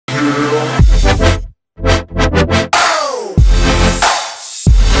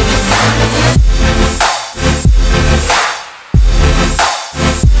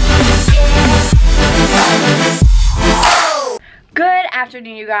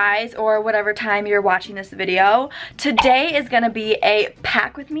guys, or whatever time you're watching this video. Today is gonna be a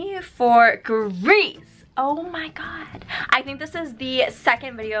pack with me for Greece. Oh my god. I think this is the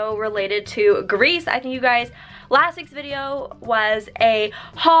second video related to Greece. I think you guys, last week's video was a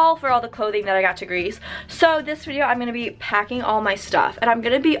haul for all the clothing that I got to Greece. So this video I'm gonna be packing all my stuff. And I'm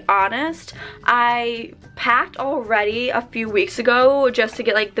gonna be honest, I packed already a few weeks ago just to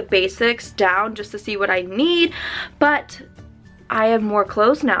get like the basics down, just to see what I need. But I have more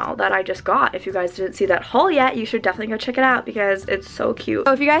clothes now that I just got. If you guys didn't see that haul yet, you should definitely go check it out because it's so cute.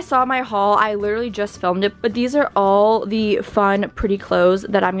 So if you guys saw my haul, I literally just filmed it, but these are all the fun, pretty clothes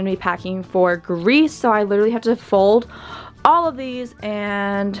that I'm gonna be packing for Greece. So I literally have to fold all of these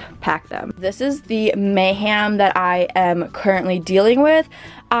and pack them. This is the mayhem that I am currently dealing with.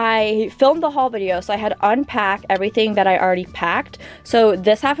 I filmed the haul video, so I had to unpack everything that I already packed. So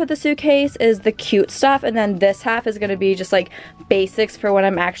this half of the suitcase is the cute stuff, and then this half is gonna be just like basics for when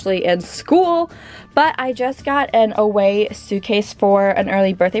I'm actually in school. But I just got an away suitcase for an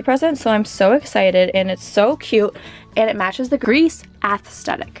early birthday present, so I'm so excited, and it's so cute, and it matches the Greece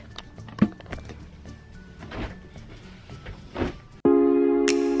aesthetic.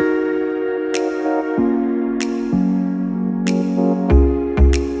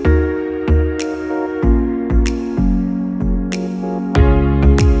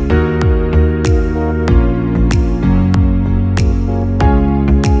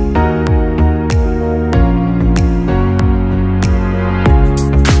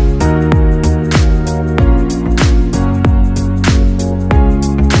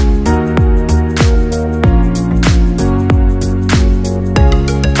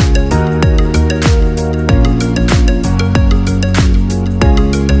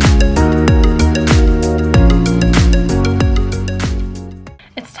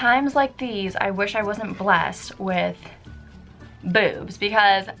 Times like these, I wish I wasn't blessed with boobs,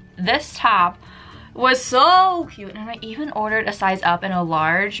 because this top was so cute, and I even ordered a size up in a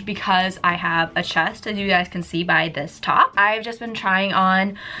large because I have a chest, as you guys can see by this top. I've just been trying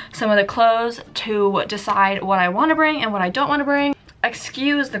on some of the clothes to decide what I want to bring and what I don't want to bring.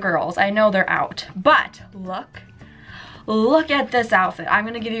 Excuse the girls, I know they're out, but look at this outfit. I'm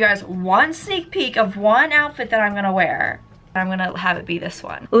gonna give you guys one sneak peek of one outfit that I'm gonna wear. I'm gonna have it be this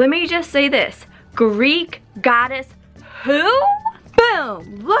one. Let me just say this, Greek goddess who?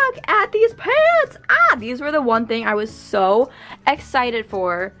 Boom, look at these pants. These were the one thing I was so excited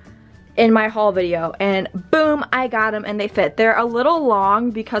for in my haul video, and boom, I got them and they fit. They're a little long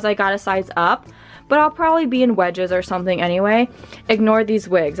because I got a size up, but I'll probably be in wedges or something anyway. Ignore these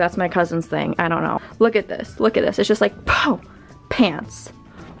wigs, that's my cousin's thing, I don't know. Look at this, it's just like, boom, pants,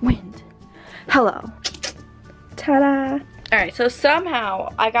 wind, hello, ta-da. Alright, so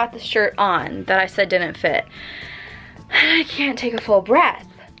somehow I got the shirt on that I said didn't fit. I can't take a full breath.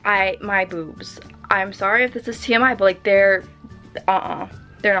 My boobs. I'm sorry if this is TMI, but like they're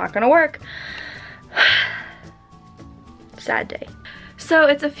not gonna work. Sad day. So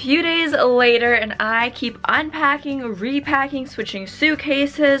it's a few days later and I keep unpacking, repacking, switching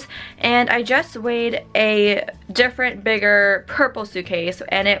suitcases, and I just weighed a different, bigger purple suitcase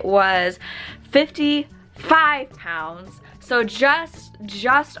and it was 55 pounds. So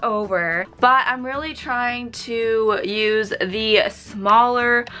just over, but I'm really trying to use the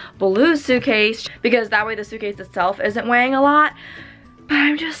smaller blue suitcase because that way the suitcase itself isn't weighing a lot, but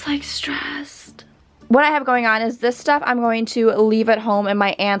I'm just like stressed. What I have going on is this stuff I'm going to leave at home and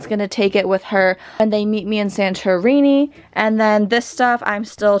my aunt's gonna take it with her and they meet me in Santorini, and then this stuff I'm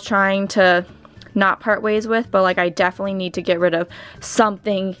still trying to not part ways with, but like I definitely need to get rid of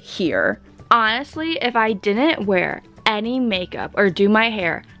something here. Honestly, if I didn't wear any makeup or do my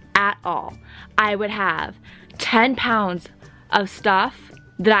hair at all, I would have 10 pounds of stuff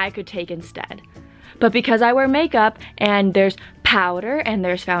that I could take instead. But because I wear makeup and there's powder and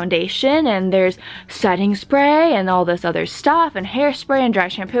there's foundation and there's setting spray and all this other stuff and hairspray and dry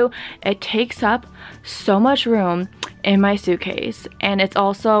shampoo, it takes up so much room in my suitcase, and it's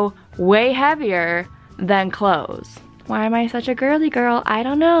also way heavier than clothes. Why am I such a girly girl? I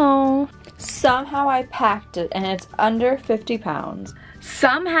don't know. Somehow I packed it and it's under 50 pounds.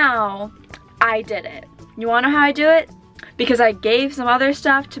 Somehow I did it. You wanna know how I do it? Because I gave some other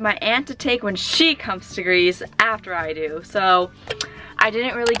stuff to my aunt to take when she comes to Greece after I do. So I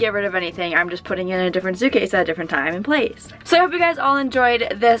didn't really get rid of anything. I'm just putting it in a different suitcase at a different time and place. So I hope you guys all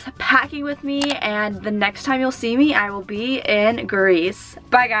enjoyed this packing with me, and the next time you'll see me, I will be in Greece.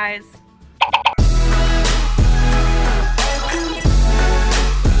 Bye guys.